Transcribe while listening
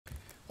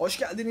Hoş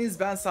geldiniz,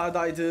 ben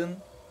Sa'daydın.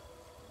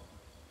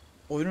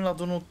 Oyunun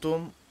adını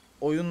unuttum.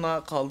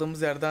 Oyunla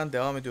kaldığımız yerden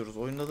devam ediyoruz.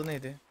 Oyunun adı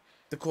neydi?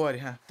 The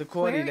Quarry. The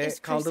Quarry ile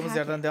kaldığımız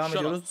yerden devam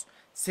ediyoruz.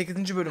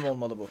 8. bölüm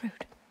olmalı bu.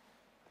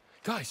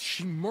 Guys,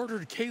 she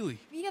murdered Kaylee.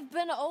 We have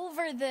been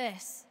over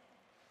this.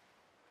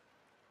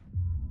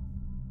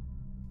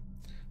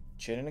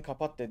 Çeneni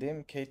kapat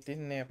dediğim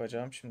Caitlyn, ne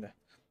yapacağım şimdi?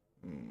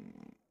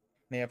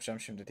 Ne yapacağım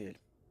şimdi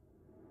diyelim.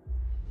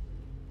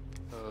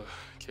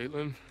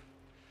 Caitlin,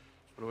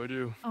 what do I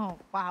do? Oh,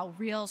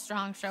 wow. Real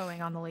strong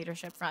showing on the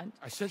leadership front.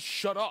 I said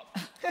shut up.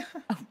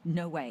 Oh,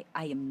 no way.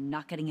 I am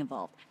not getting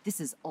involved. This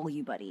is all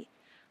you, buddy.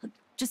 Look,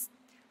 just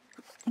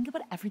think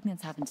about everything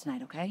that's happened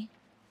tonight, okay?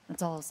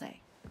 That's all I'll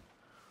say.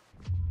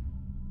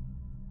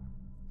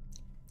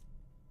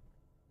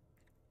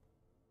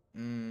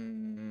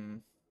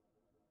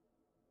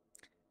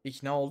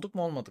 İkna olduk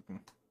mu olmadık mı?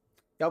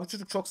 Ya bu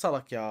çocuk çok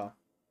salak ya.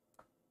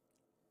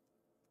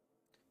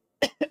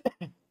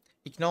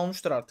 İkna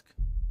olmuştur artık.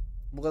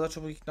 Bu kadar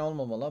çabuk ikna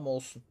olmamalı ama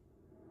olsun.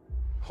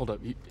 Hold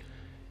up.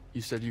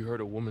 You said you heard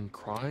a woman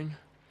crying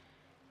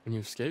when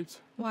you escaped?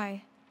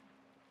 Why?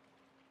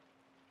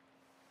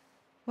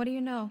 What do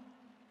you know?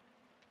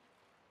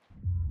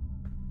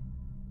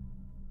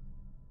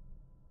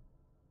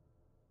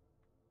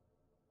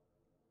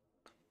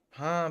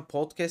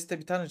 Podcast'te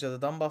bir tane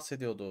cadıdan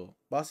bahsediyordu.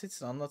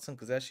 Bahsetsin, anlatsın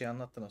kız, her şeyi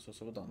anlattı, nasıl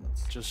olsa bu da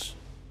anlatsın. Just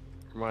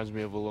reminds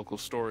me of a local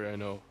story I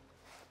know.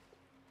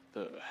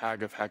 The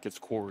Hag of Hackett's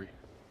Quarry.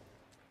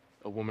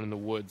 A woman in the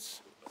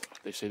woods.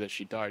 They say that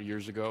she died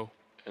years ago,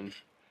 and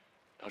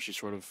now she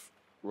sort of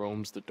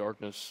roams the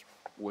darkness,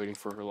 waiting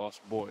for her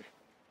lost boy.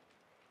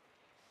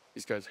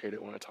 These guys hate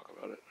it when I talk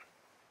about it.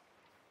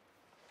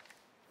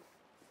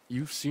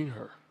 You've seen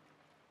her.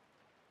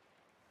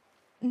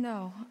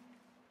 No.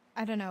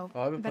 I don't know.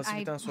 Abi but I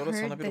Pasifik'ten sonra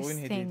sana heard bir oyun this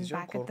hediye thing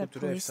edeceğim. back at the Korku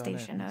türü police efsane.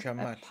 station, a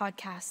Mükemmel.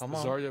 podcast.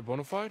 Tamam. Zarya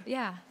Bonafide?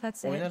 Yeah,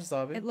 that's it. Oynarız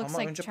abi It looks ama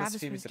like önce Travis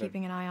Pasifik'i was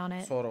keeping bitirelim. an eye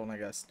on it. Sonra ona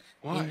gelsin.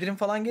 Why? İndirim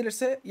falan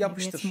gelirse Maybe it's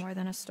yapıştır. more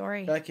than a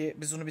story. Belki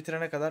biz onu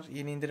bitirene kadar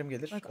yeni indirim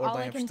gelir. Look, all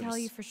Oradan I can tell you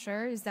yapıştırırız. for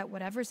sure is that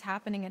whatever's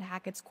happening at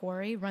Hackett's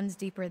Quarry runs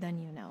deeper than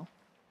you know.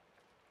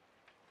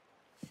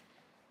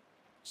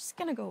 Just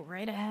gonna go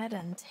right ahead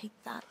and take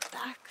that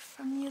back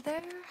from you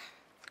there.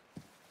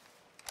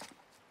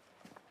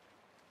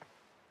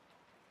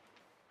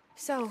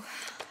 So,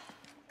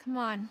 come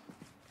on.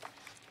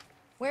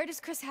 Where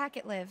does Chris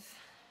Hackett live?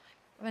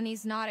 When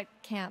he's not at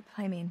camp,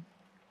 I mean.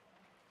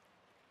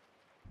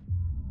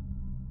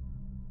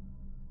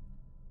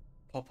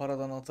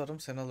 Paparadan atarım,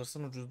 sen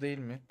alırsın, ucuz değil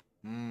mi?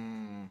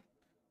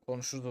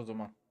 Konuşuruz o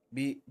zaman.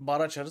 Bir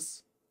bar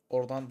açarız.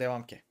 Oradan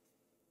devam ki.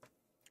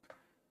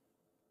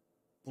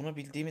 Bunu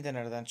bildiğimi de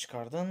nereden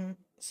çıkardın?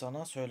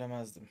 Sana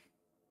söylemezdim.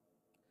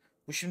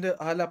 Bu şimdi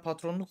hala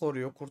patronunu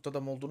koruyor. Kurt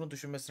adam olduğunu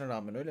düşünmesine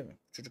rağmen, öyle mi?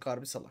 Çocuk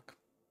harbi salak.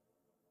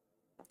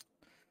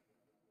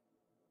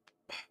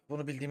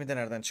 Bunu bildiğimi de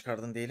nereden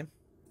çıkardın diyelim.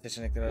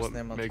 Seçenekler What arasında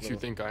en makes you mantıklı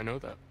bu. think I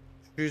know that?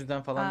 Şu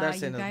yüzden falan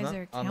derse en You guys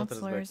azından are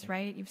anlatırız counselors,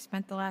 belki. right? You've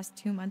spent the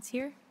last 2 months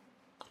here?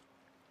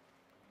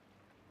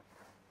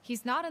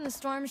 He's not in the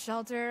storm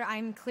shelter.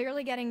 I'm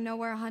clearly getting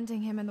nowhere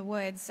hunting him in the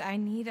woods.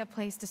 I need a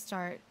place to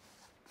start.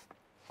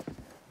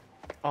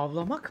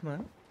 Avlamak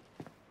mı?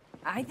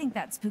 I think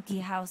that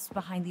spooky house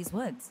behind these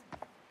woods.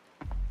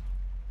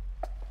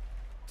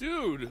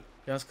 Dude!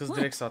 Yalnız kız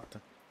direkt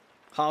sattı.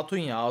 Hatun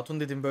ya. Hatun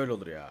dedim böyle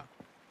olur ya.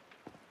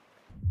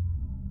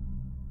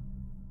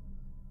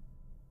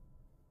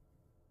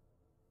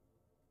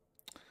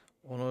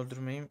 Onu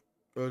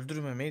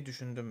öldürmemeyi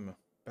düşündüm mü?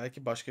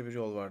 Belki başka bir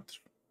yol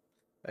vardır.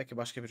 Belki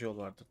başka bir yol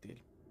vardır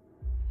diyelim.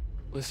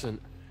 Listen,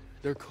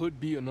 there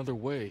could be another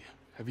way.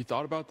 Have you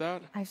thought about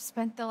that? I've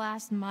spent the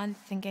last month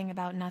thinking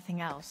about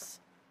nothing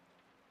else.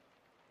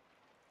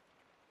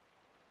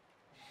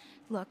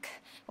 Look,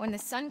 when the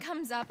sun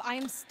comes up, I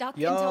am stuck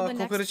until Ya the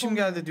next kokoreçim full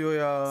geldi moon. diyor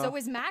ya. So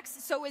is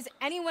Max, so is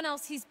anyone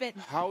else he's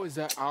bitten. How is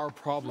that our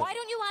problem? Why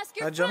don't you ask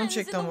your Ya canım friends in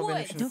çekti the ama benim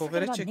woods? şimdi. Don't forget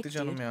Kokoreç about çekti Nick,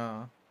 canım dude.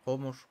 ya.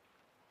 Homur.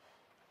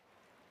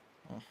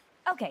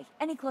 Okay,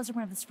 any closer, we're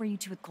gonna have to spray you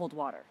two with cold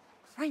water.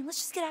 Ryan, let's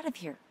just get out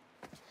of here.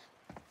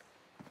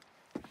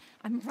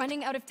 I'm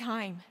running out of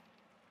time.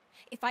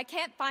 If I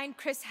can't find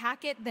Chris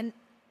Hackett, then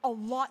a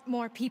lot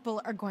more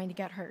people are going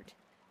to get hurt.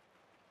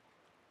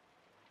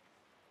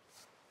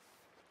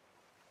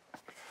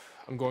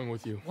 I'm going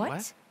with you.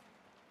 What?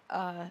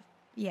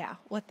 Yeah,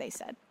 what they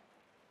said.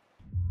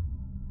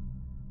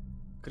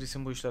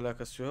 Chris'in bu işle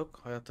alakası yok.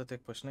 Hayatta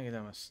tek başına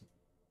gidemezsin.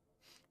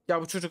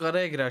 Ya bu çocuk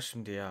araya girer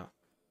şimdi ya.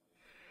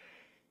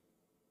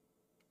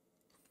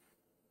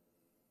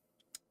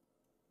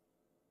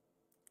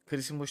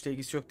 Chris'in bu işle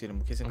ilgisi yok diyelim.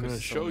 Bu kesin I'm gonna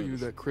Chris'i show you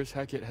savunuyordur. that Chris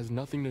Hackett has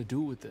nothing to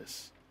do with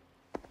this.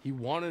 He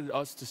wanted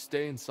us to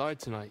stay inside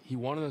tonight. He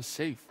wanted us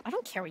safe. I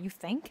don't care what you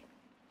think.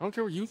 I don't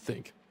care what you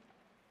think.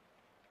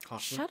 Haklı.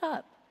 Shut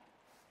up.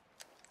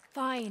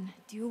 Fine,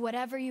 do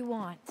whatever you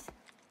want.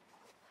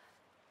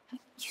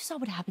 You saw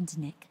what happened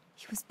to Nick.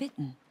 He was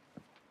bitten.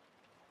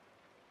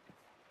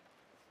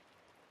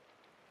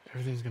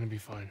 Everything's gonna be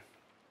fine.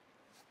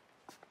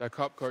 That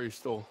cop car you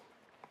stole,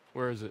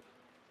 where is it?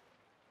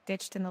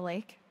 ditched in the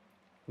lake.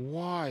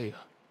 Why?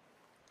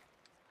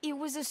 It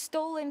was a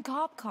stolen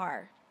cop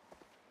car.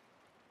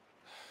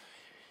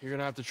 You're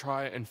gonna have to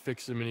try and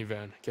fix the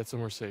minivan. Get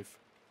somewhere safe.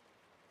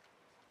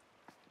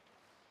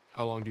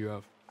 How long do you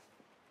have?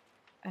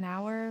 An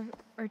hour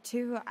or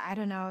two? I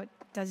don't know. It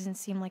doesn't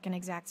seem like an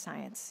exact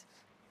science.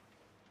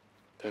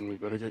 Then we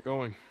better get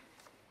going.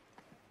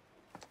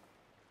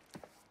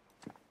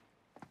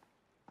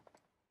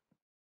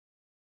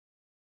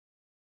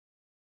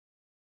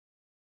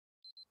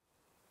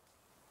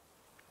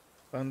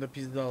 Ben de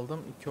pizza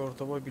aldım. 2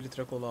 orta boy 1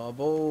 litre kola.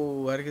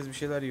 Abo, herkes bir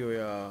şeyler yiyor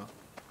ya.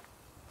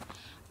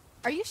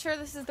 Are you sure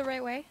this is the right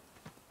way?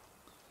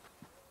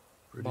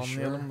 Pretty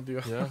Banlayalım mı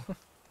diyor. Yeah.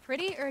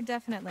 Pretty or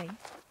definitely?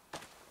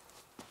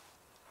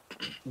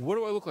 What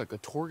do I look like? A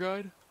tour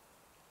guide?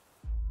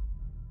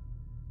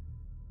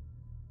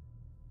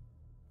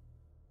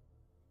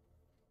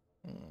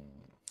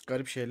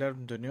 Garip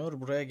şeyler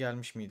dönüyor. Buraya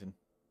gelmiş miydin?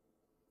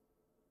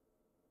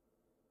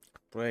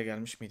 Buraya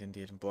gelmiş miydin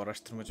diyelim. Bu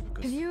araştırmacı bir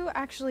kız. Have you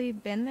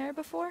actually been there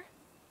before?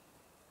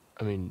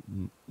 I mean,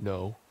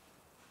 no.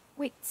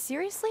 Wait,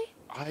 seriously?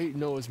 I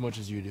know as much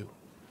as you do.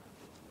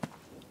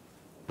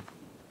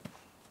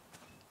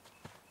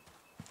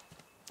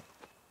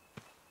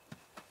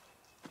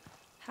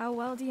 How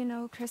well do you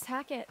know Chris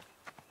Hackett?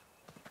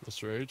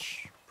 Mr.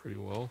 H, pretty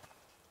well.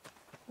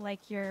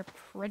 Like you're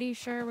pretty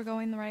sure we're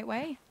going the right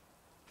way?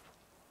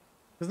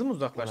 Kızı mı When I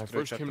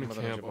uzaklaştırıyor first came to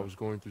çaktırmadan camp, I acaba? was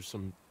going through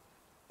some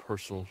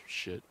personal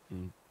shit,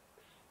 and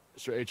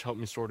Mr. H helped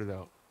me sort it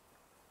out.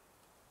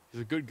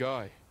 He's a good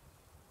guy.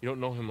 You don't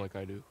know him like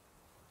I do.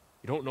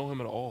 You don't know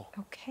him at all.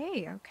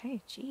 Okay,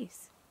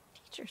 jeez.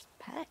 Teacher's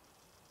pet.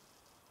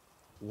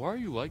 Why are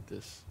you like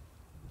this?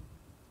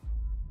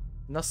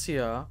 Nasıl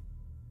ya?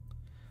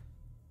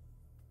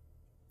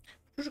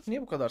 Çocuk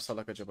niye bu kadar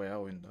salak acaba ya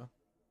oyunda?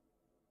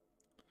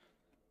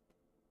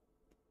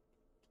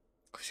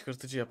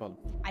 Kışkırtıcı yapalım.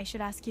 I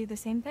should ask you the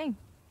same thing.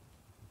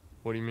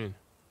 What do you mean?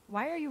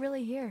 Why are you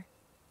really here?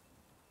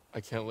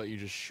 I can't let you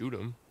just shoot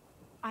him.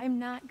 I'm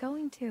not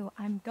going to.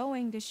 I'm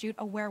going to shoot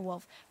a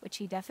werewolf, which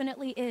he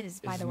definitely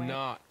is, by It's the way.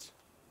 not.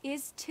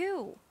 Is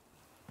too.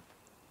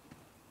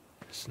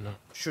 It's not.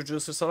 Çocuğu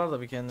ısırsalar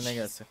da bir kendine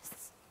gelse.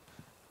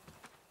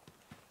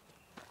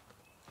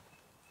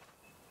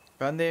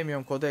 Ben de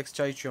yemiyorum. Codex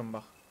çay içiyorum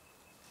bak.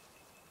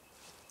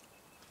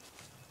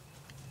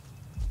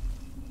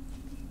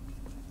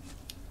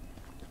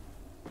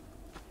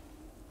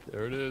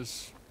 There it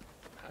is.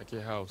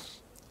 Hackett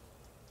House.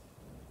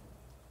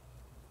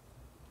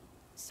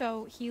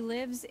 So he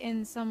lives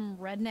in some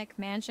redneck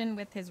mansion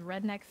with his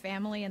redneck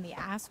family in the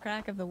ass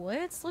crack of the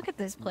woods? Look at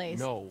this place.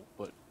 No,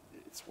 but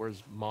it's where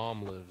his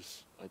mom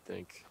lives, I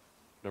think.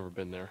 Never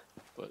been there,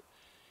 but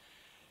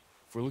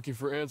if we're looking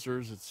for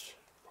answers, it's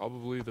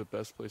probably the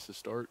best place to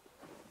start.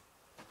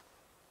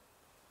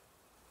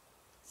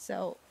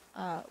 So,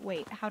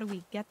 wait, how do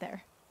we get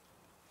there?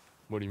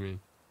 What do you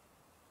mean?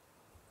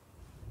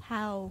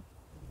 How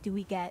do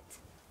we get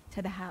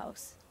to the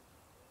house?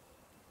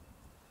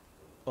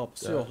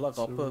 Kapısı yok la That's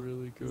a kapı.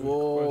 really good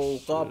Wow,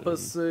 question.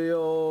 kapısı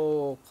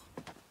yok.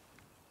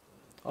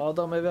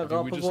 Adam eve Maybe we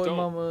kapı just don't.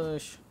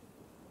 koymamış.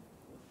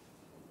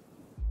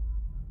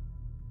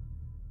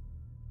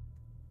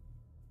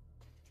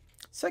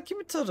 Sen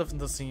kimin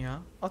tarafındasın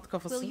ya? At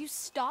kafası. Will you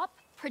stop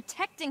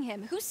protecting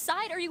him? Whose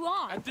side are you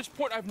on? At this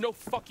point, I have no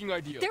fucking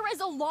idea. There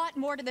is a lot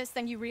more to this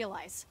than you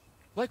realize.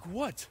 Like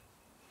what?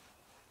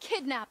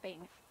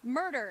 Kidnapping,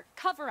 murder,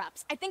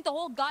 cover-ups. I think the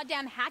whole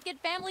goddamn Hackett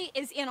family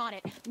is in on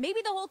it.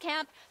 Maybe the whole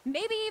camp,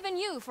 maybe even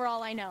you, for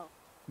all I know.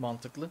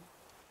 Mantıklı.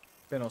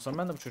 Ben olsam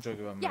ben de bu çocuğa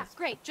güvenmezdim. Yeah,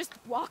 great. Just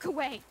walk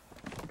away.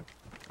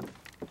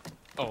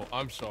 Oh,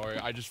 I'm sorry.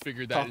 I just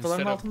figured that Tahtaların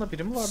instead altında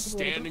biri mi vardı of bu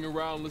arada? standing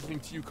around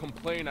listening to you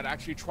complain, I'd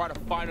actually try to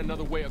find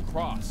another way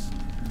across.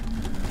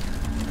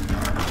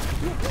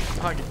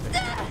 Ha gitti.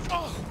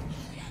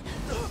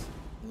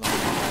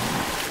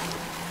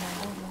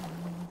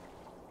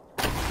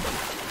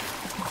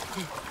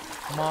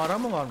 Mağara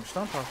mı varmış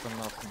lan tahtanın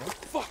altında?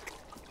 Fuck!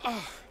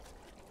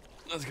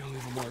 That's gonna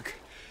leave a mark.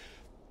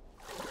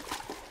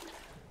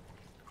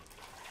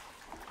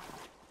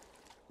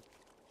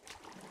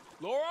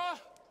 Laura?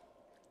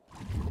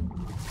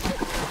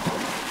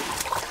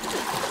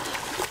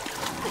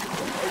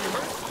 Are you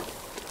hurt?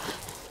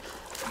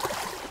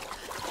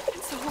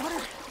 It's the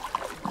water.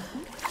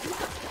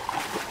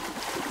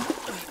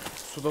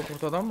 Suda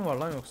kurt adam mı var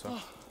lan yoksa?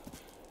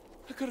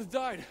 I could have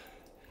died.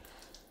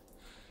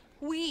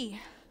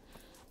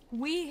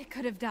 We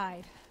could have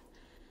died.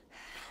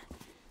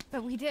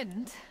 But we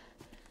didn't.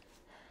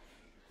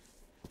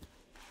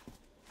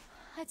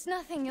 It's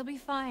nothing, you'll be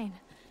fine.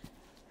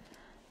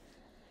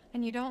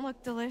 And you don't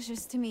look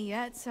delicious to me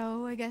yet,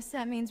 so I guess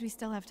that means we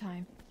still have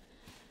time.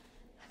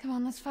 Come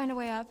on, let's find a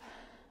way up.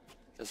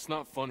 That's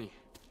not funny.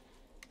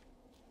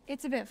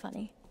 It's a bit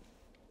funny.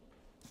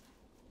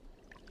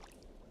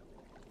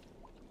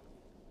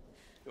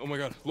 Oh my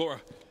god,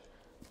 Laura.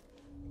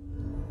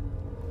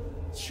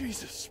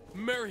 Jesus,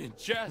 Marion,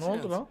 jazz Ne oldu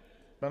hands. lan?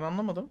 Ben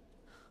anlamadım.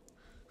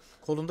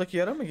 Kolundaki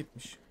yara mı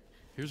gitmiş?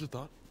 Here's a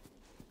thought.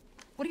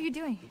 What are you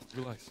doing?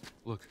 Relax.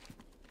 Look.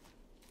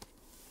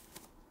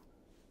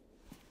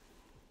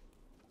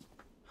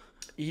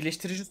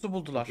 İyileştirici su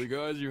buldular. The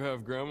guys you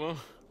have, Grandma?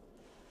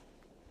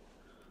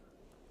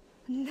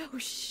 No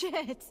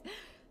shit.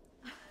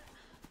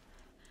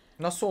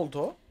 Nasıl oldu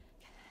o?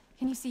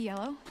 Can you see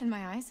yellow in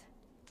my eyes?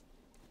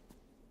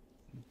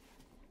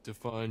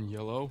 Define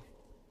yellow.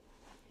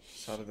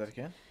 Sarı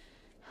derken.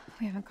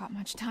 We haven't got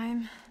much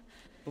time.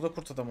 Bu da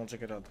kurt adam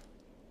olacak herhalde.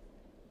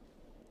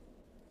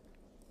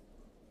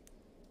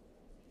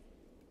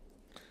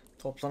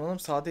 Toplanalım.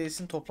 Sade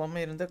yesin toplanma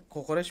yerinde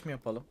kokoreç mi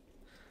yapalım?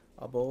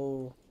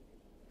 Abo.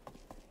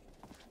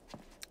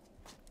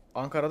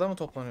 Ankara'da mı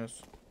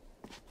toplanıyoruz?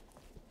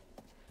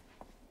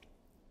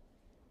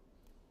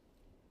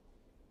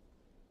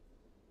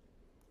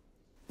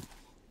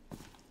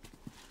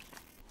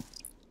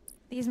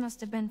 These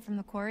must have been from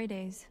the quarry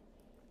days.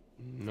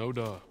 No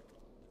duh.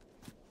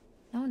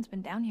 No one's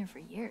been down here for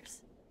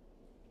years.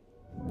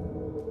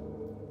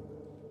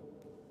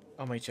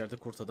 Ama içeride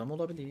kurt adam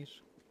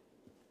olabilir.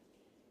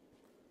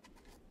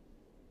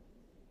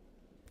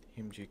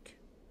 Himcik.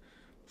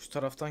 Şu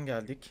taraftan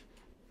geldik.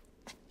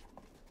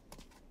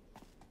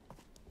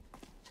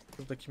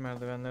 Buradaki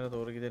merdivenlere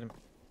doğru gidelim.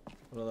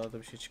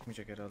 Buralarda bir şey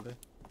çıkmayacak herhalde.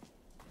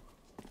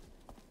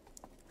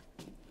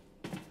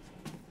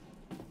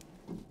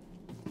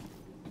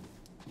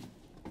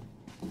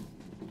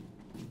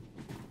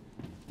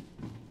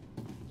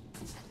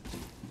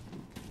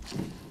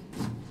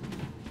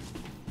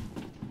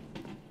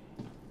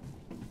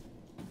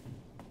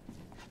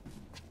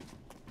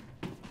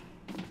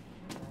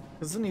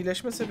 Kızın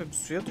iyileşme sebebi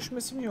suya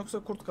düşmesi mi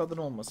yoksa kurt kadın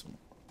olması mı?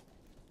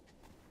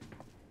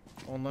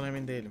 Ondan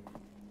emin değilim.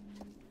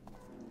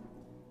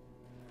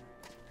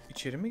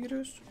 İçeri mi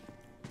giriyoruz?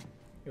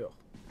 Yok.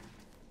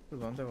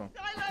 Buradan devam.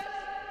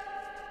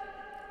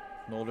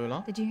 Ne oluyor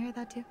lan? Did you hear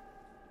that too?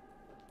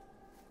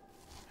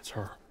 It's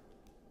her.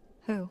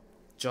 Who?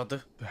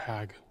 Cadı. The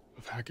hag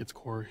of Hackett's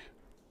Quarry.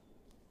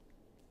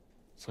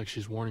 It's like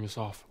she's warning us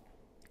off.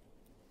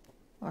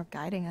 Or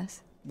guiding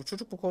us. Bu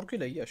çocuk bu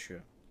korkuyla iyi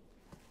yaşıyor.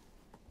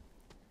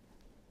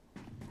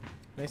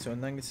 Neyse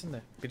önden gitsin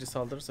de biri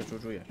saldırırsa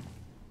çocuğu yer.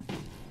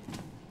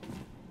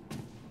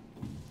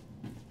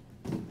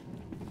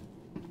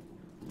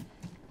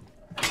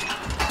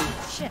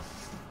 Shit.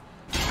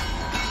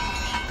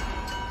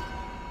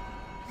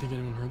 Think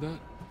anyone heard that?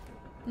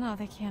 No,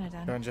 they can't have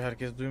done. Bence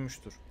herkes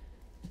duymuştur.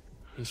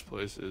 This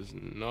place is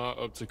not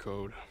up to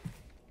code.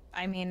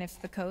 I mean,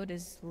 if the code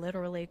is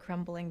literally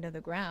crumbling to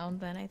the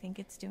ground, then I think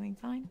it's doing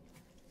fine.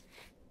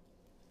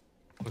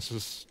 Let's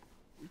just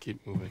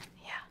keep moving.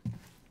 Yeah.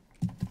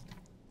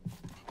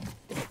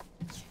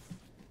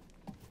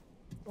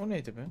 O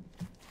neydi be?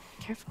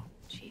 Careful.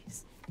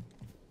 Jeez.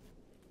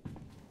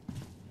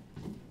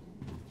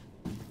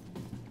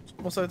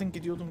 Tutmasaydın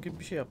gidiyordum gibi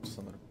bir şey yaptı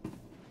sanırım.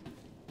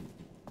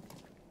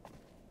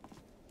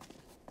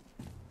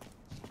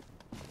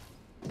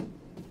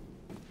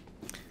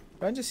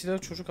 Bence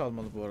silahı çocuk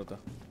almalı bu arada.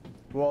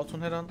 Bu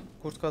hatun her an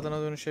kurt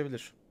kadına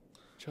dönüşebilir.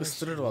 Just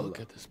Isırır look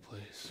vallahi. at this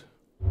place.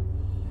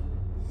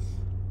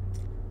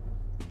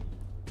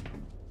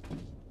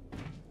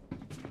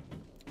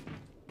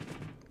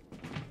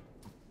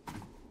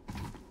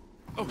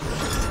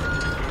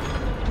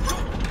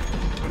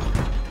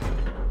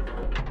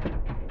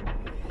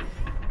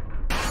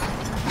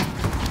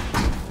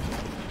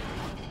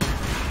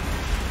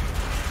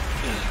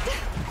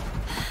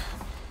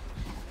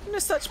 Ne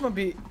saçma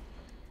bir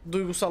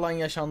duygusal an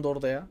yaşandı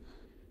orada ya.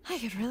 I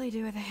could really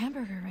do with a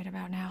hamburger right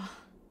about now.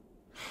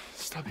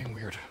 Stop being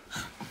weird.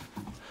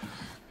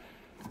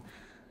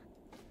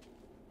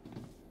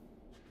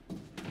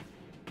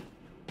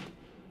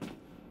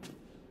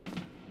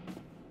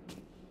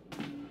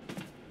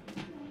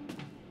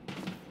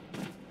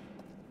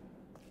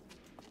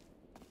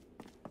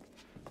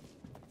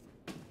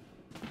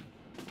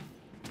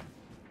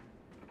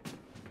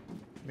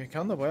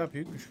 Mekan da bayağı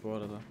büyükmüş bu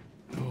arada.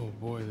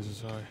 Oh boy, this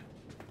is high.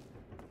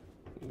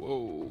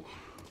 Whoa.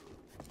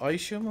 Ay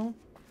ışığı mı o?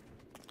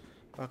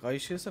 Bak ay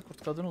ışığıysa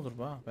kurt kadın olur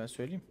bu ha, ben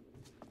söyleyeyim.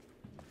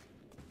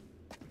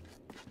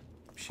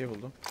 Bir şey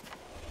buldum.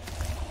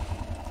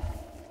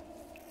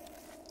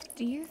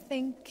 Do you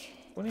think...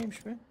 Bu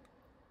neymiş be?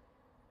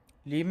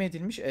 Lime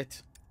edilmiş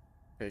et.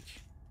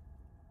 Peki.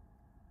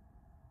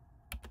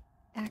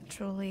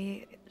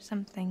 Actually,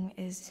 something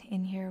is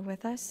in here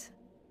with us?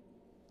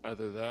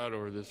 Either that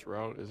or this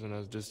route isn't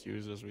as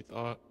disused as we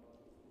thought.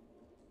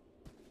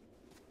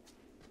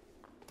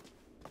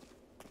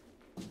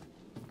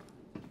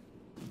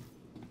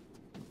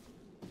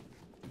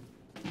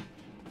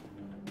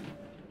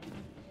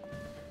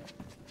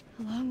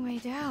 A long way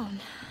down.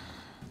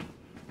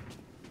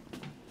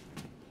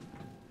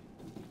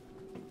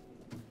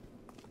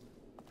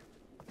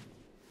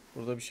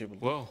 Burada bir şey buldum.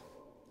 Well,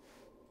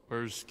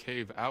 where's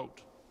cave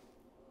out?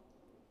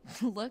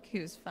 Look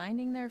who's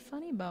finding their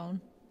funny bone.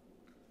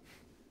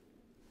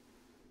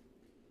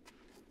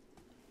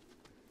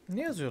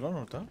 Ne yazıyor lan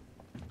orada?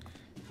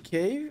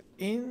 Cave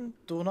in,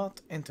 do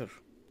not enter.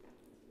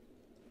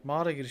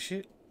 Mağara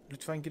girişi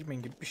lütfen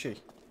girmeyin gibi bir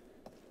şey.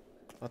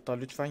 Hatta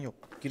lütfen yok.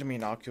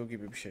 Girmeyin AQ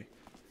gibi bir şey.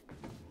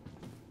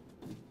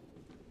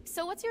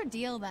 So what's your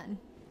deal then?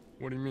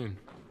 What do you mean?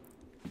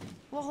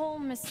 The whole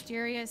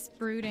mysterious,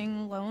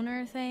 brooding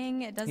loner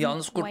thing, it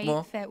Yalnız doesn't kurt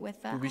mu? quite fit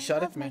with the Bu bir I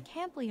işaret love my mi?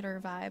 camp leader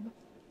vibe.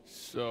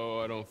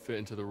 So I don't fit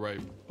into the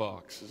right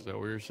box, is that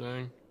what you're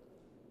saying?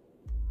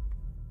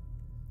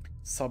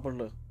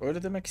 Sabırlı.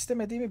 Öyle demek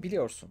istemediğimi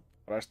biliyorsun.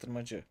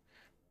 Araştırmacı.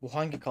 Bu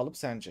hangi kalıp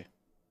sence?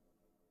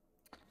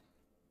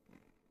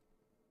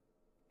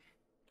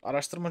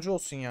 Araştırmacı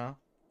olsun ya.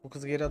 Bu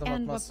kız geri adım And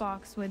what atmaz.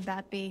 box would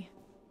that be?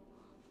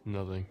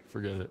 Nothing.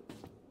 Forget it.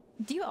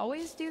 Do you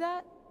always do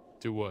that?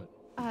 Do what?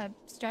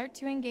 Start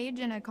to engage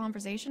in a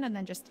conversation and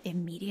then just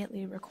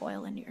immediately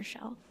recoil into your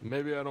shell.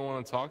 Maybe I don't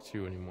want to talk to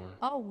you anymore.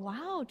 Oh,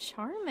 wow,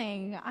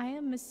 charming. I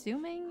am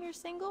assuming you're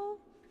single?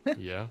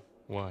 Yeah?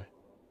 Why?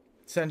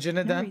 Sence No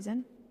neden?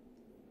 reason.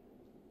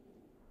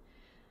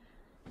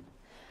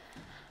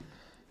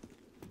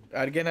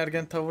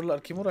 Ergen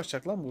tavırlar. Kim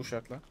uğraşacak lan bu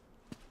uşakla?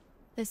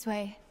 This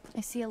way.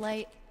 I see a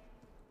light.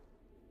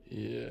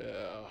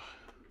 Yeah.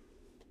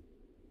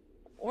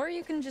 Or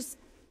you can just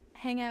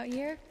hang out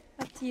here.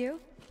 Up to you.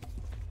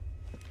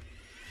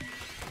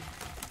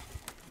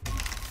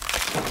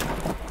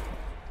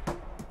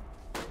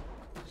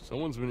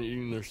 Someone's been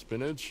eating their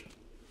spinach?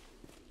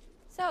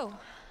 So,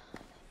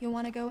 you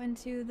want to go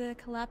into the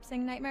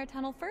collapsing nightmare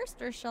tunnel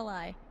first, or shall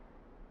I?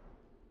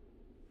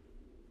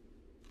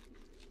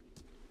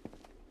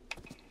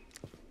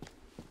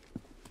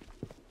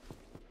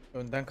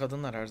 Önden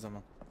kadınlar her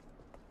zaman.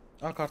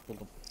 Aa, kart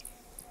buldum.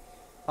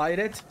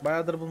 Hayret,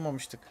 bayağıdır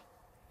bulmamıştık.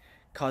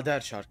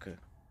 Kader çarkı.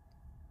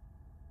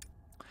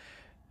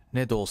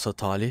 Ne de olsa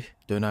talih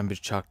dönen bir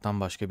çarktan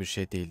başka bir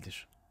şey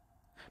değildir.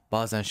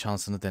 Bazen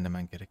şansını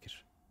denemen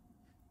gerekir.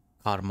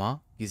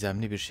 Karma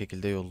gizemli bir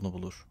şekilde yolunu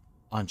bulur.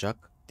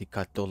 Ancak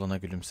dikkatli olana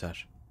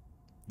gülümser.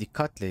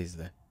 Dikkatle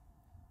izle.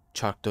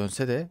 Çark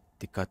dönse de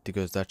dikkatli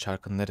gözler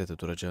çarkın nerede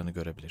duracağını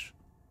görebilir.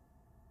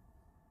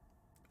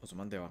 O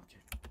zaman devam ki.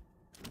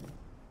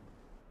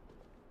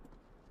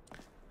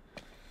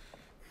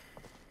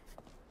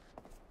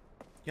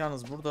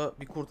 Yalnız burada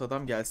bir kurt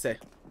adam gelse,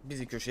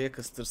 bizi köşeye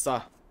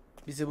kıstırsa,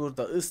 bizi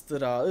burada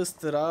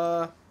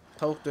ıstıra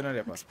tavuk döner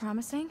yapar. Looks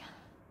promising.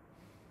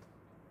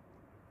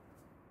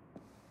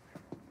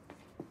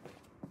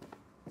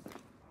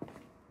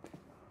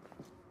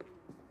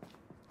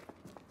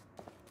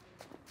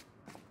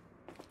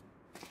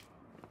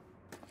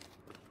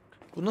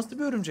 Bu nasıl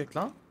bir örümcek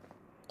lan?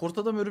 Kurt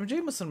adam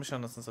örümceği mi ısırmış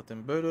anasını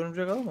satayım? Böyle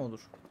örümcek ağ mı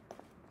olur?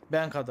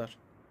 Ben kadar.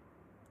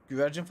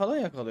 Güvercin falan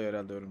yakalıyor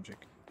herhalde örümcek.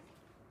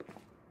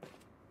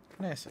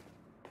 Neyse.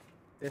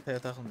 Detaya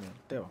takılmıyorum.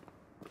 Devam.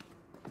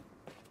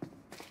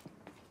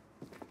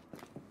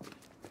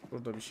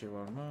 Burada bir şey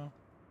var mı?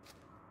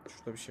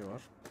 Şurada bir şey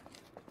var.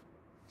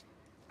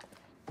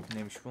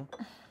 Neymiş bu?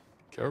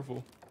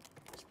 Careful.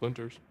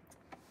 Splinters.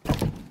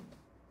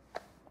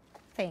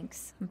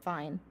 Thanks, I'm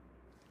fine.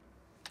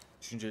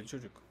 Düşünceli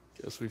çocuk.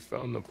 Guess we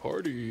found the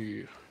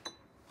party.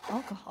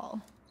 Alcohol.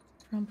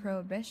 From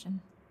Prohibition.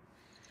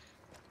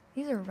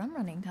 These are rum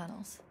running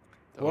tunnels.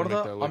 That Bu would make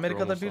arada that liquor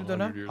Amerika'da almost bir 100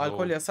 dönem years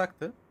alkol old.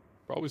 yasaktı.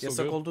 Probably still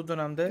Yasak good. olduğu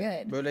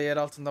dönemde Good. böyle yer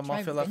altında Try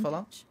mafyalar falan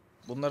vintage.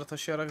 bunları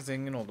taşıyarak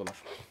zengin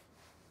oldular.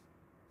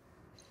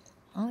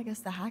 Well, I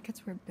guess the Hacketts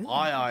were booming.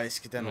 Bayağı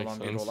eskiden Makes olan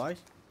bir sense. olay.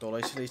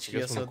 Dolayısıyla içki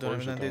Guess when yasağı the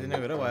Corsican döneminden dediğine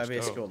got göre bayağı bir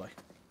punched eski out. olay.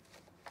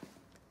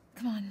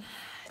 Come on,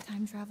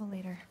 time travel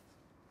later.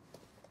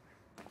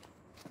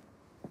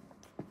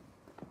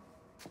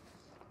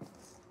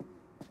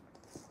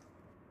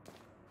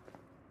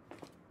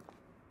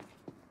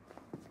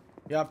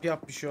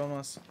 Yap bir şey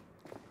olmaz.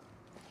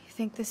 You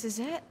think this is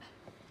it?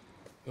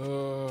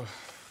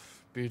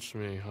 Beats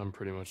me. I'm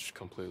pretty much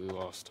completely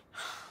lost.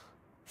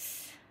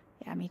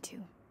 Yeah, me too.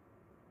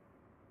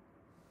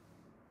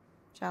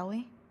 Shall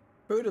we?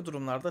 Böyle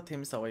durumlarda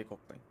temiz havayı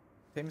koklayın.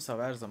 Temiz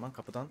hava her zaman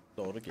kapıdan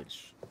doğru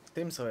gelir.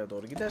 Temiz havaya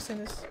doğru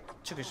giderseniz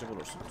çıkışı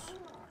bulursunuz.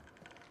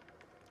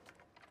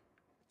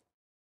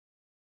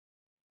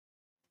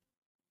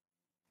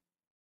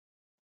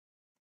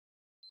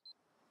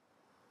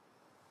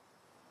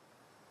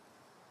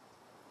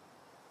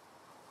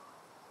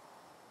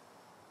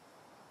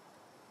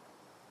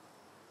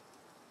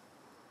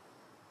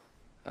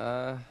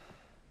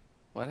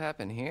 What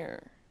happened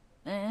here?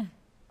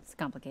 It's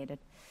complicated.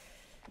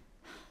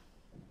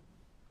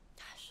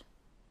 Gosh.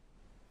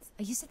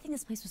 I used to think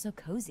this place was so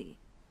cozy.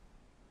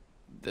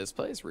 This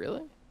place,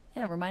 really?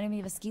 Yeah, it reminded me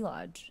of a ski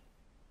lodge.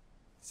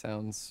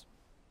 Sounds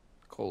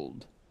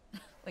cold.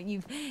 Like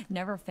you've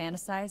never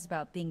fantasized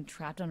about being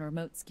trapped on a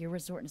remote ski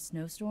resort in a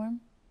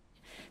snowstorm?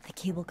 The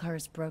cable car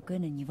is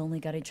broken and you've only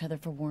got each other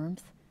for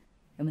warmth.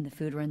 And when the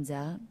food runs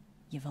out,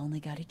 you've only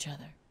got each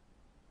other.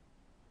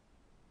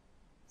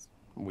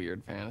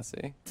 Weird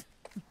fantasy.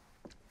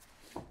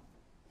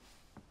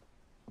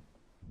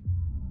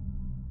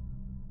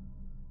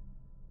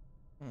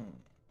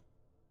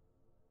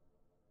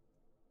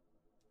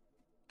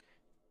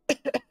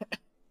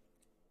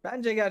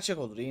 Bence gerçek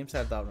olur.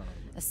 İyimser davranalım.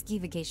 A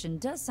ski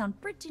vacation does sound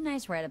pretty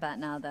nice right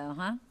about now,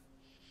 though, huh?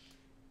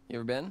 You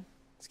ever been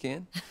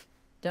skiing?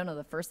 Don't know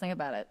the first thing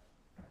about it.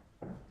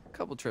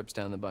 Couple trips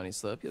down the bunny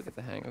slope, you'll get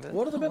the hang of it.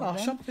 Bu arada ben Tamam,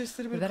 ahşap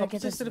sesleri, We böyle better kapı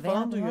get this sesleri van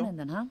falan up and duyuyorum.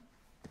 running then, huh?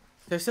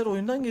 Sesler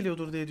oyundan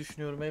geliyordur diye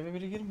düşünüyorum. Eve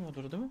biri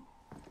girmiyordur değil mi?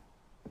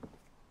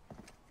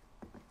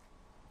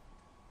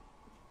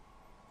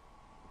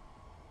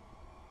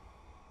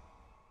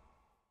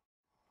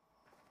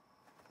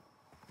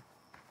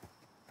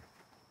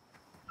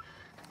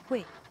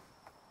 Wait,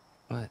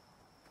 What?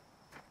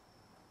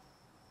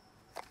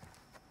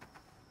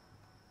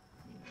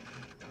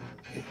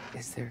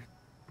 Is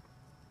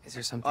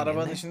there something in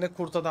Arabanın there? içinde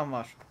kurt adam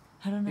var.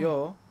 I don't know.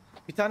 Yo.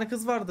 Bir tane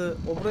kız vardı.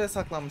 O buraya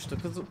saklanmıştı.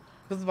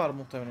 Kız var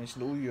muhtemelen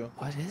içinde uyuyor.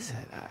 What is it?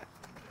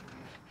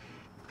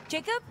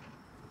 Jacob?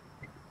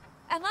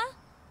 Emma?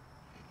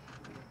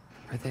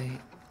 Are they...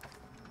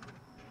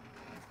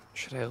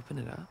 Should I open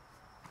it up?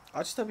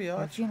 Aç tabii ya.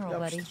 Our Aç. funeral,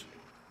 buddy. Yapıştır.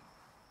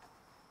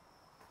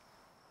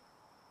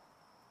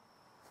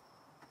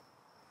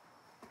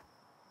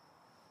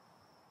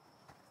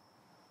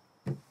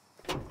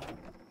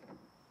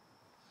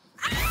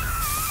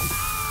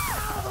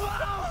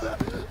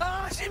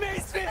 She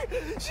makes me!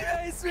 She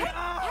makes me!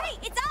 Hey,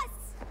 it's us!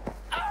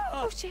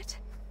 Oh, shit.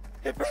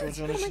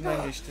 Çocuğun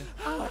içinden geçti.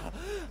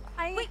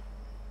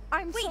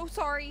 I'm so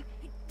sorry.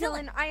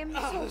 Dylan, I am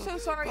so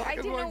sorry. I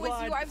didn't know it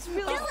was you. I was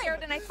really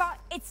scared and I thought...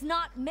 It's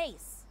not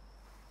mace.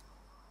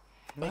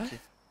 Peki.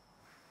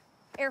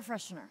 Air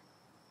freshener.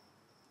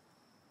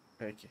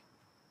 Peki.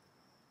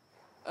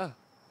 Oh.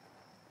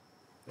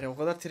 O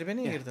kadar tribe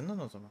niye girdin lan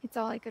o zaman? It's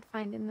all I could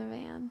find in the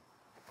van.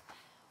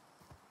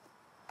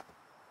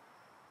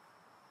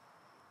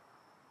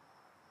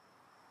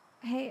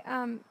 Hey,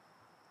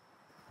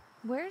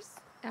 where's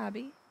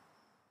Abby?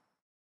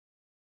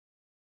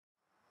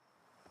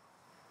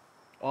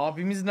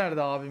 Abimiz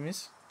nerede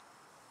abimiz?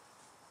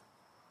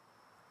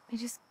 I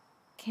just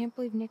can't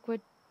believe Nick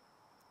would...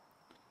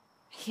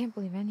 I can't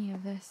believe any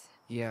of this.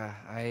 Yeah,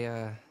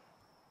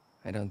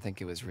 I don't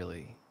think it was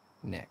really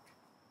Nick.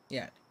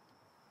 Yani.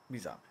 Bir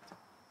zahmet.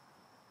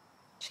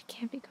 She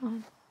can't be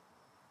gone.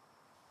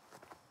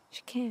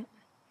 She can't.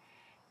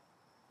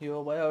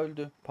 Yo bayağı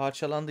öldü.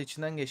 Parçalandı,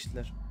 içinden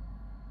geçtiler.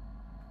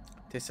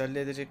 Teselli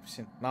edecek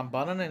misin? Lan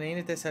bana ne,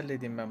 neyini teselli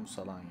edeyim ben bu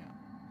salağın ya.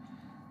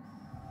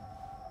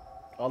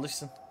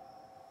 Alışsın.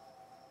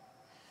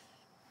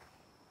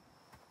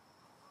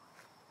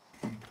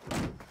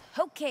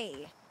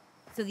 Okay.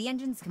 So the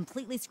engine's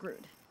completely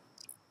screwed.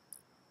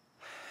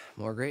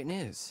 More great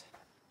news.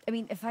 I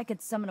mean, if I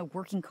could summon a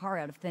working car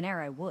out of thin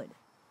air, I would.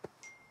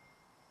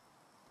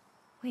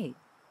 Wait.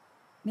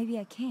 Maybe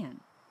I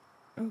can.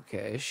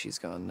 Okay, she's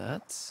gone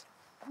nuts.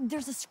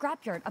 There's a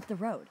scrapyard up the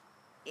road.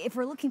 If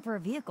we're looking for a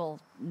vehicle,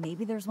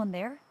 maybe there's one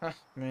there? Heh,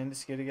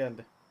 mühendis geri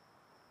geldi.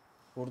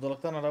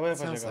 Buradalıktan araba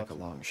yapacak Sounds like a artık.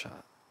 long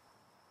shot.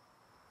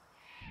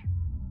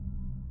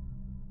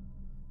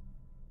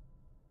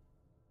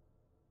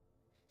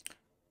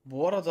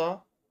 Bu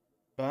arada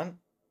ben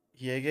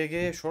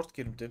YGG'ye short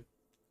girdim.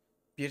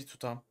 Bir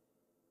tutam.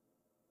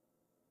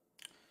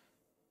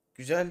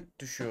 Güzel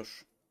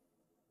düşüyor.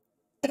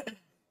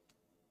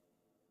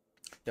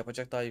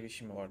 Yapacak daha iyi bir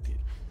işim mi var diye.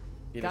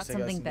 Gelirse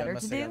something gelsin, better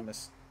to gelmezse do?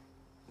 gelmesin.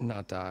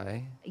 Not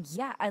die.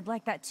 Yeah, I'd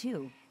like that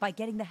too. By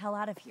getting the hell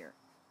out of here.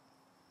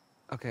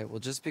 Okay, well,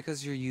 just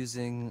because you're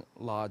using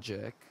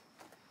logic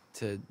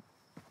to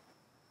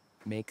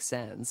make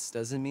sense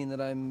doesn't mean that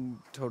I'm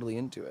totally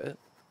into it.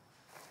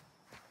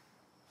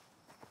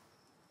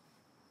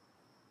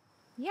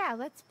 Yeah,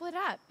 let's split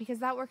up because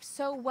that worked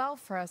so well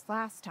for us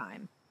last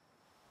time.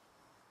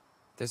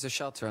 There's a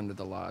shelter under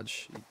the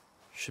lodge. You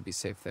should be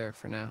safe there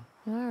for now.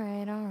 All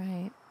right, all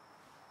right.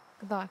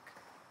 Good luck.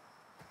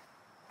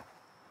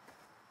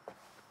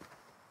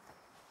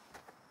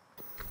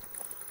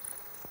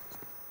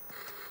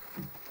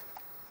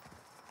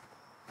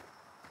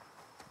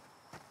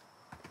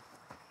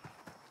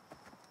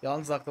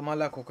 Yalnız aklım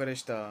hala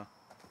kokoreçte ha.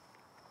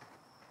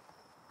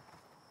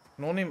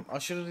 Nonim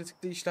aşırı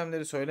riskli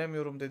işlemleri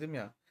söylemiyorum dedim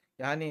ya.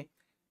 Yani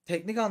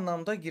teknik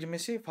anlamda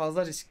girmesi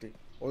fazla riskli.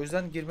 O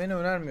yüzden girmeni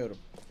önermiyorum.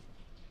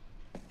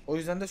 O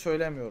yüzden de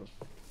söylemiyorum.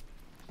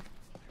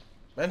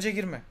 Bence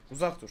girme.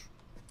 Uzak dur.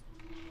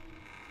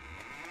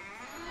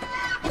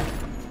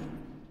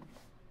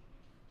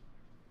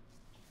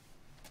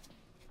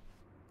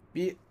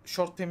 Bir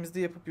short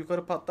temizliği yapıp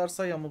yukarı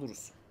patlarsa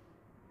yamuluruz.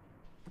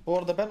 Bu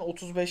arada ben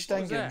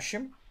 35'ten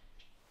girmişim.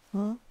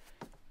 Huh?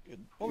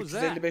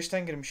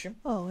 355'ten girmişim.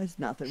 Oh, it's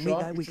nothing. Şu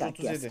an We got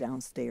guests 337.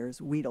 downstairs.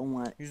 We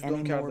don't want %10 any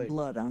more kârdayım.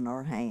 blood on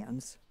our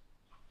hands.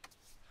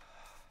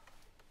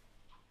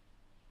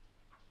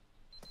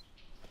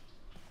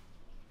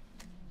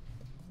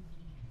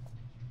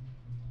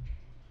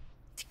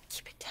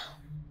 Keep it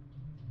down.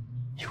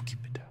 You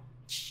keep it down.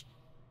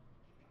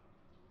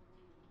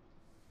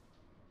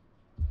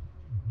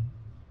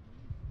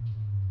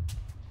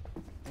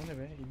 O ne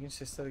be? İlginç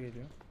sesler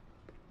geliyor.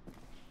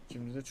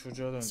 Şimdi de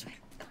çocuğa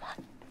döndük.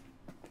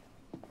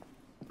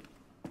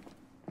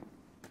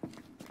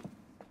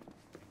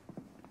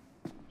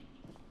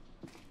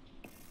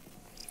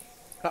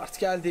 Kart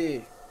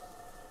geldi.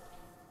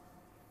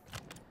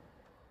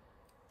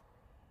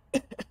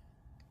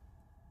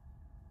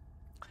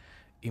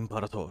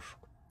 İmparator.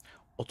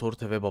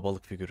 Otorite ve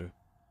babalık figürü.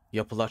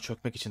 Yapılar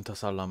çökmek için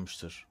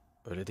tasarlanmıştır.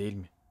 Öyle değil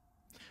mi?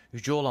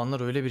 Yüce olanlar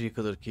öyle bir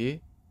yıkılır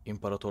ki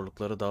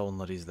imparatorlukları da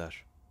onları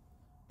izler.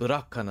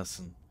 Bırak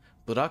kanasın.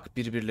 Bırak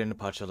birbirlerini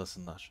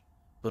parçalasınlar.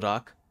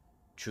 Bırak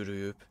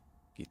çürüyüp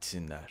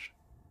gitsinler.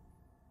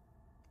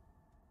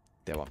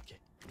 Devam ki.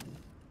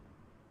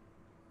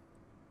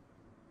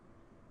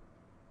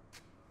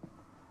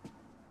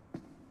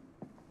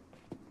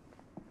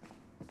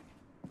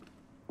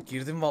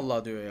 Girdim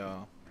vallahi diyor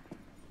ya.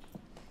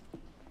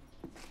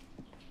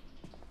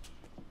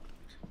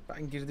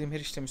 Ben girdiğim her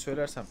işlemi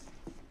söylersem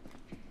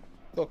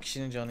çok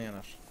kişinin canı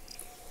yanar.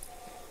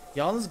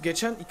 Yalnız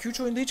geçen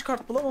 2-3 oyunda hiç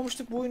kart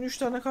bulamamıştık. Bu oyunu 3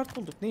 tane kart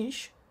bulduk. Ne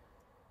iş?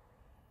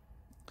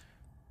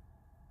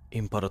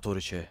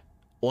 İmparatoriçe.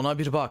 Ona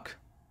bir bak.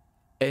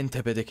 En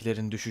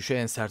tepedekilerin düşüşü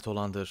en sert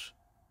olandır.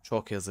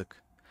 Çok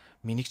yazık.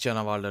 Minik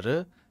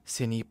canavarları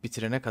seni yiyip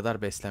bitirene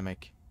kadar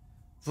beslemek.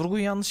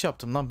 Vurguyu yanlış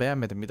yaptım lan,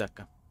 beğenmedim, bir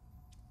dakika.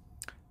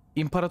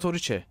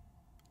 İmparatoriçe.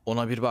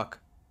 Ona bir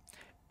bak.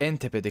 En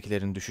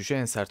tepedekilerin düşüşü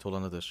en sert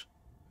olanıdır.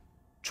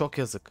 Çok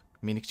yazık.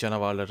 Minik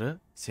canavarları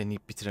seni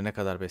yiyip bitirene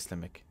kadar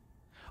beslemek.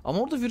 Ama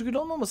orada virgül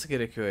olmaması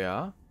gerekiyor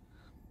ya.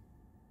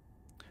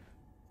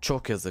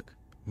 Çok yazık.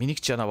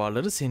 Minik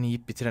canavarları seni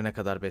yiyip bitirene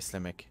kadar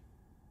beslemek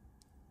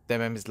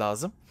dememiz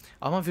lazım.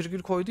 Ama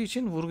virgül koyduğu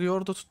için vurguyu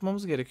orada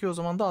tutmamız gerekiyor. O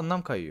zaman da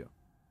anlam kayıyor.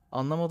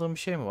 Anlamadığım bir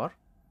şey mi var?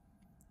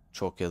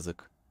 Çok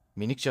yazık.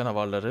 Minik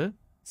canavarları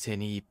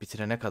seni yiyip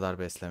bitirene kadar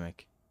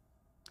beslemek.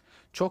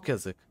 Çok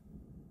yazık.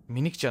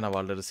 Minik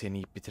canavarları seni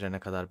yiyip bitirene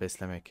kadar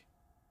beslemek.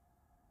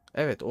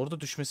 Evet, orada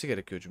düşmesi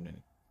gerekiyor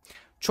cümlenin.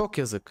 Çok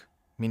yazık.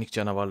 Minik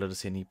canavarları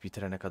seni yiyip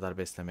bitirene kadar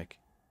beslemek.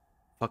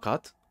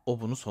 Fakat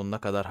o bunu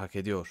sonuna kadar hak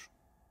ediyor.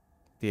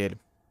 Diyelim.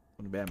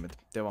 Bunu beğenmedim.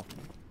 Devam.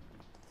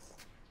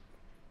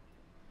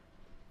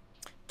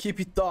 Keep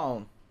it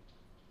down.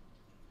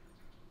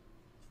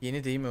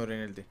 Yeni deyim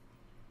öğrenildi.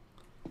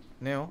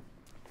 Ne o?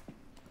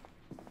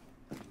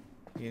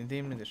 Yeni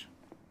deyim nedir?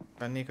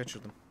 Ben neyi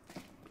kaçırdım?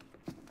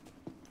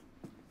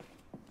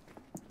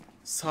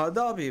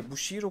 Sade abi, bu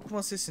şiir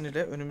okuma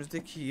sesiniyle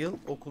önümüzdeki yıl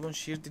okulun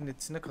şiir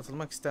dinletisine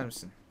katılmak ister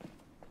misin?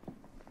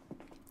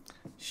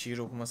 Şiir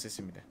okuma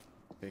sesim ile.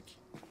 Peki.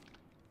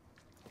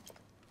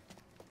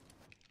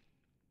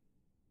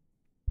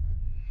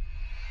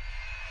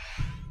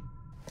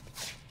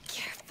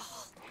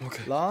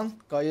 Okay. Lan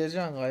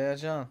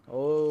kayacaksın.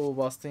 Oo,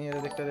 bastığın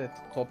yere dikkat et.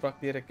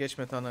 Toprak diyerek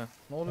geçme tanı.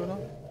 Ne oluyor lan?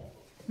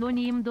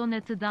 Noni'm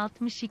donatıda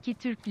 62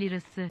 Türk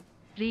lirası.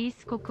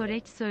 Reis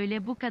kokoreç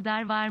söyle, bu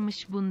kadar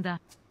varmış bunda.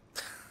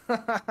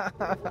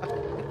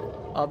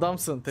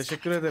 Adamsın,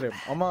 teşekkür ederim.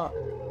 Ama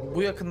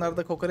bu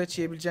yakınlarda kokoreç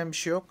yiyebileceğim bir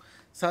şey yok.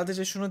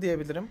 Sadece şunu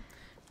diyebilirim.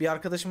 Bir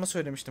arkadaşıma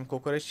söylemiştim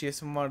kokoreç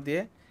yiyesim var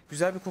diye.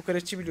 Güzel bir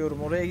kokoreççi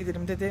biliyorum, oraya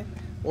gidelim dedi.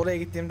 Oraya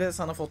gittiğimde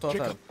sana foto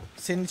atarım.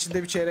 Senin için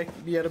de bir çeyrek,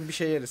 bir yarım bir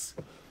şey yeriz.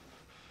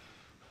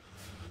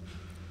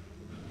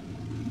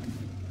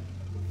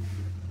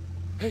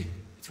 Hey,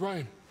 it's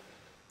Ryan.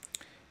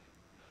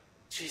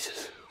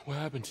 Jesus,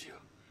 what happened to you?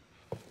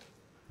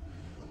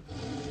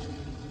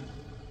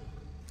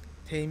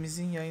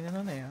 Teyimizin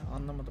yayınına ne ya?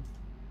 Anlamadım.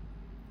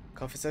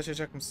 Kafesi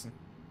açacak mısın?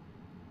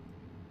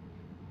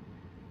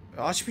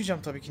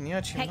 Açmayacağım tabii ki. Niye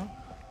açayım lan?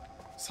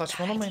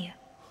 Saçmalamayın.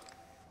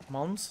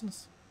 Mal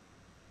mısınız?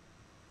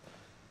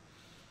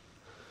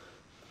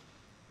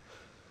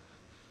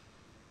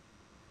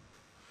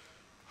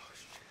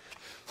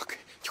 Look,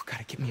 you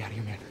gotta get me out of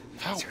here, man.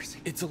 How?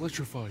 Seriously. It's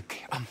electrified.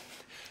 Okay,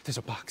 there's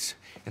a box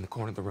in the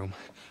corner of the room.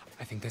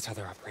 I think that's how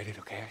they're operated,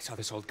 okay? I saw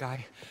this old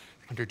guy,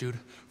 hunter dude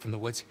from the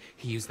woods.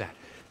 He used that.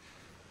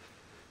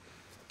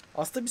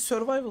 Aslında bir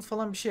survival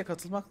falan bir şeye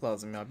katılmak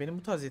lazım ya. Benim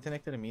bu tarz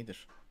yeteneklerim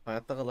iyidir.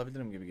 Hayatta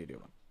kalabilirim gibi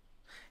geliyor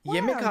bana.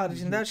 Yemek are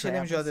haricinde you, her şeyle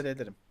Travis? mücadele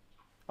ederim.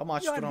 Ama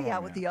aç You ought to be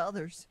duramam out with ya. the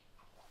others.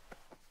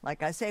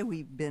 Like I say,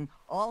 we've been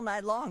all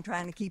night long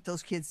trying to keep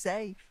those kids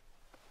safe.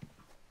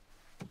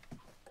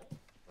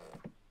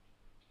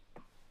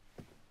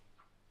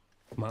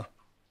 Ma.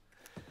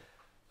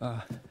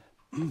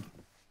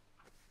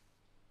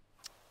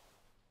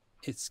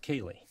 It's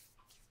Kaylee.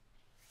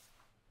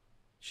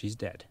 She's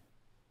dead.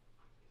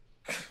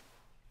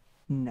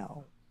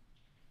 No.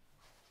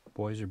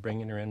 Boys are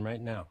bringing her in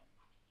right now.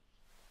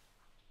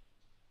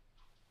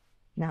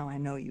 Now I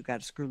know you got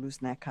to screw loose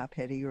in that cop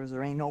head of yours.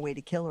 There ain't no way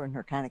to kill her in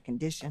her kind of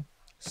condition.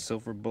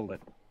 Silver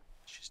bullet.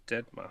 She's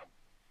dead, Ma.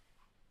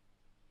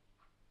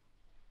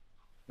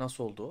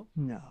 Nasıl oldu o?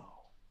 No.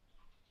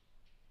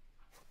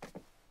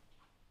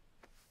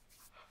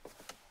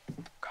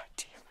 God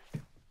damn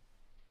it.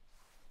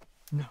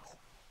 No.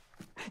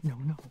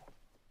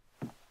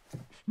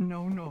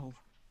 No. No.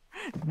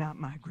 Not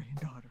my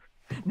granddaughter.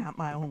 Not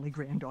my only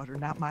granddaughter.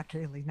 Not my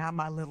Kaylee. Not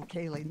my little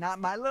Kaylee. Not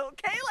my little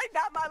Kaylee.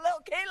 Not my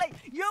little Kaylee.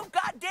 You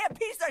goddamn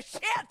piece of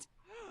shit.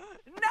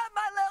 Not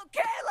my little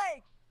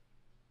Kaylee.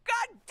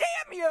 God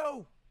damn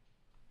you.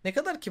 Ne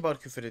kadar kibar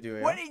küfür ediyor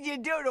ya. What did you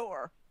do to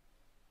her?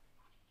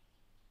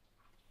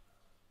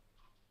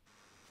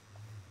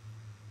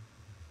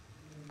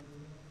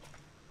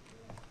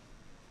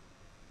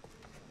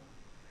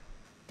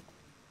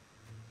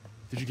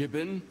 Did you get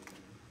bitten?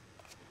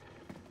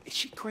 Is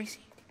she crazy?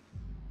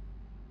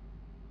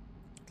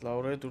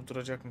 Laura'yı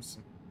durduracak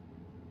mısın?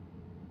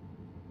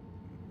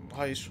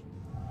 Hayır.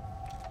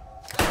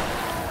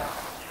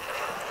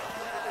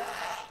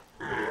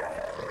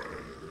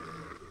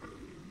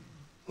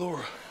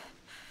 Laura,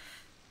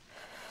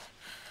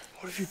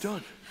 what have you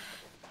done?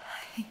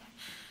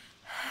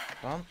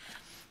 Lan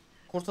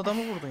kurt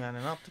adamı vurdun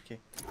yani, ne yaptı ki?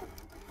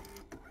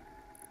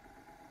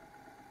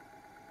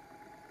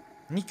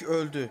 Nick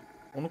öldü.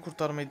 Onu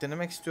kurtarmayı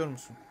denemek istiyor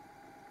musun?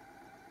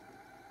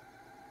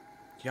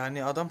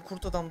 Yani adam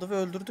kurt adamdı ve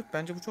öldürdük.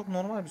 Bence bu çok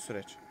normal bir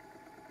süreç.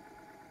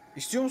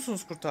 İstiyor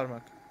musunuz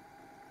kurtarmak?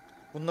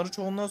 Bunları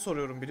çoğunluğa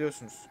soruyorum,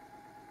 biliyorsunuz.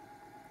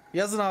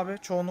 Yazın abi.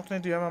 Çoğunluk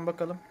ne diyor, hemen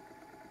bakalım.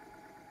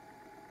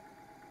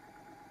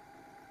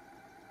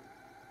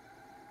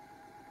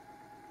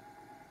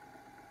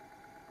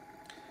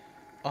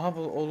 Aha,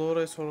 bu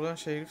oraya sorulan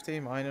şerif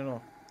değil mi? Aynen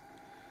o.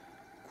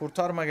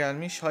 Kurtarma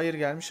gelmiş, hayır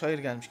gelmiş, hayır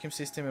gelmiş.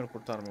 Kimse istemiyor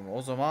kurtarmamı.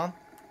 O zaman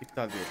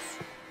iptal diyoruz.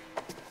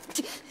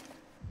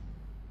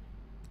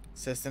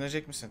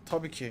 Seslenecek misin?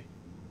 Tabii ki.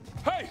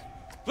 Hey,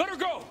 let her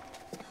go!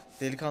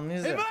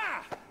 Delikanlıyız ya.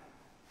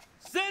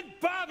 Send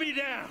Bobby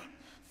down!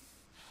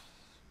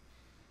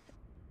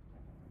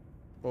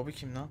 Bobby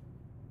kim lan?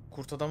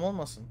 Kurt adam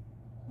olmasın?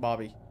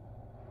 Bobby.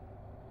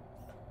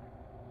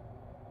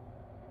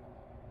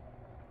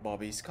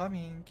 Bobby is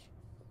coming.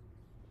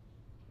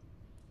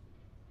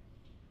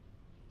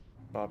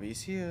 Bobby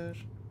is here.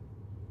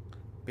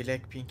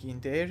 Blackpink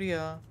in the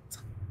area.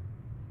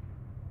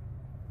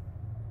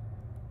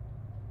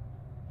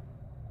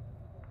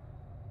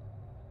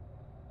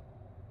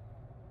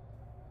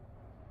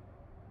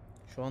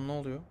 Şu an ne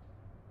oluyor?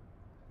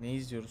 Ne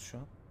izliyoruz şu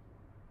an?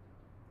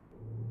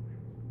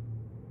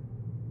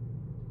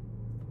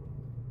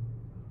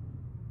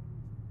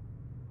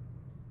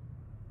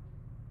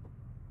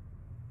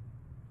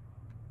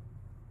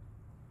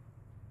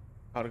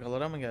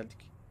 Kargalara mı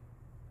geldik?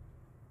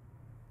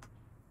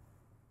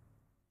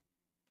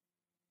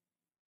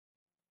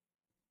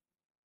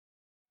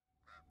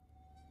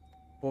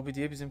 Bobby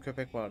diye bizim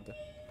köpek vardı.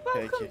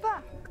 Peki.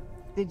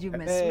 Did you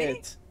miss me?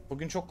 Evet.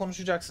 Bugün çok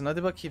konuşacaksın.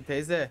 Hadi bakayım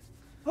teyze.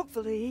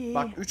 Hopefully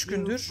Bak 3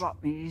 gündür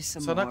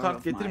sana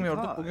kart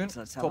getirmiyorduk. Bugün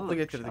toplu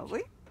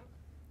getirdik.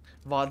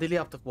 Vadeli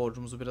yaptık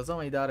borcumuzu biraz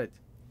ama idare et.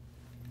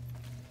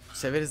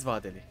 Severiz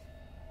vadeli.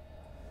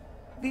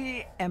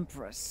 The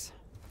Empress.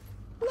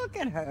 Look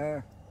at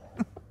her.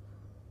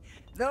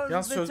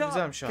 Yalnız söz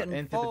güzelmiş ha.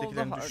 En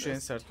tepedekilerin düşüşü en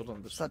sert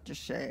olanıdır. Such a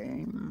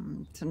shame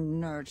to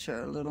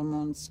nurture little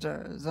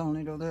monsters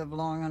only to live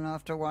long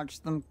enough to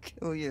watch them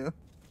kill you.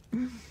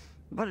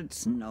 But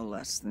it's no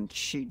less than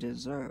she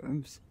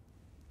deserves.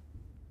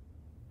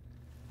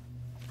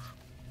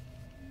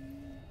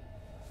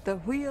 The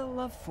Wheel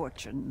of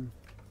Fortune.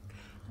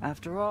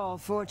 After all,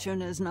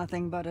 fortune is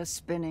nothing but a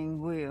spinning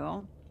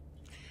wheel.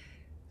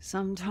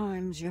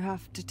 Sometimes you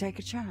have to take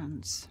a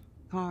chance.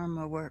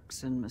 Karma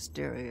works in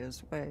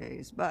mysterious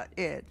ways, but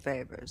it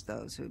favors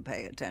those who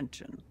pay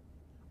attention.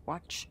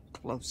 Watch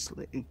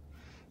closely.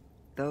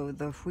 Though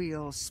the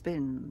wheel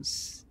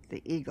spins,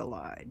 the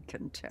eagle-eyed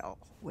can tell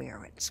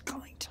where it's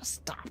going to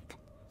stop.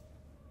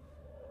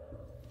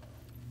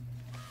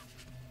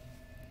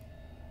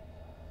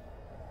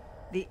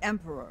 The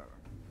Emperor.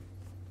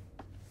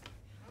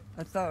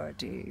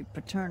 Authority,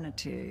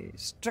 paternity,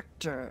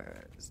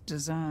 strictures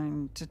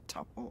designed to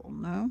topple,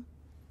 no?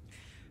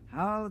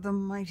 How the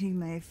mighty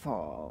may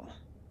fall,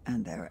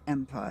 and their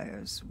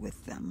empires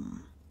with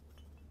them.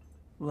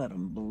 Let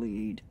them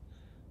bleed.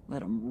 Let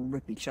them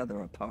rip each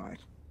other apart.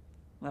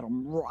 Let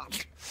them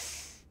rot.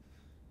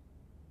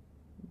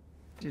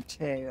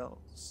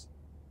 Details.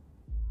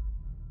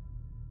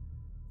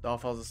 Daha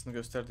fazlasını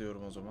göster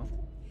diyorum o zaman.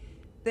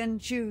 Then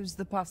choose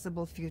the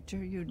possible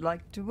future you'd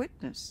like to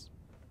witness.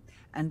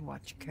 And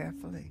watch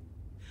carefully.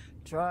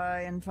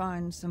 Try and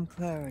find some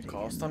clarity.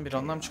 Kaostan bir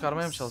anlam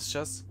çıkarmaya mı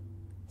çalışacağız?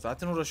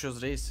 Zaten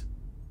uğraşıyoruz reis.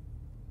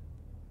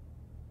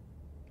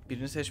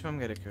 Birini seçmem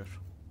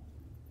gerekiyor.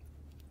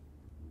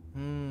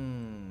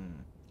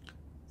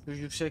 Şu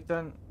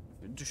yüksekten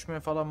düşme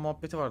falan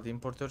muhabbeti vardı.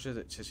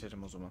 İmparatorca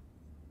seçerim o zaman.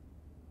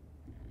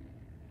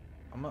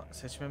 Ama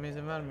seçmeme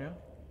izin vermiyor.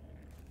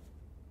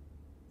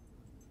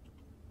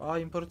 Aa,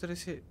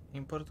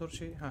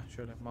 imparatorçayı. Ha,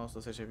 şöyle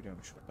mouse'la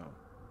seçebiliyormuş. Tamam.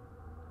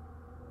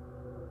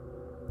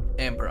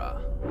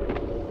 Emperor.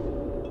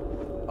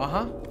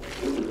 Aha.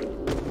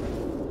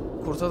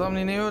 Kurt adam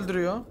nineyi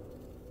öldürüyor.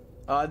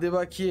 Hadi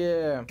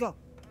bakayım. Go.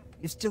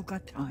 You still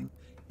got time.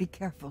 Be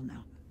careful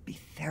now. Be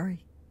very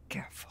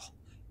careful.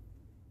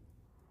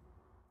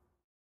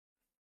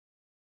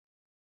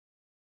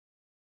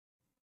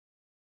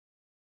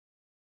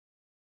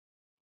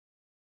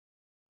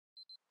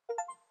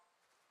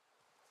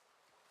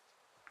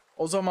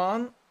 O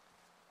zaman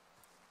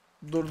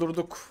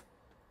durdurduk.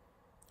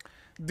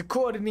 The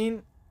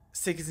Quarry'nin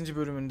 8.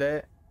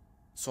 bölümünde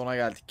sona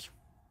geldik.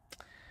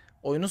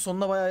 Oyunun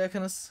sonuna bayağı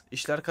yakınız.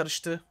 İşler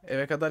karıştı.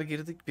 Eve kadar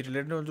girdik.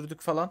 Birilerini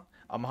öldürdük falan.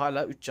 Ama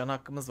hala 3 can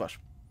hakkımız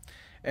var.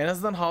 En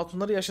azından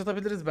hatunları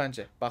yaşatabiliriz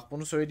bence. Bak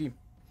bunu söyleyeyim.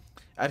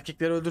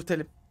 Erkekleri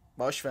öldürtelim.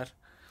 Boş ver.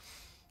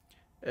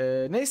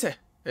 Neyse.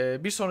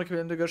 Bir sonraki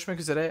bölümde görüşmek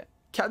üzere.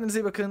 Kendinize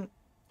iyi bakın.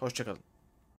 Hoşça kalın.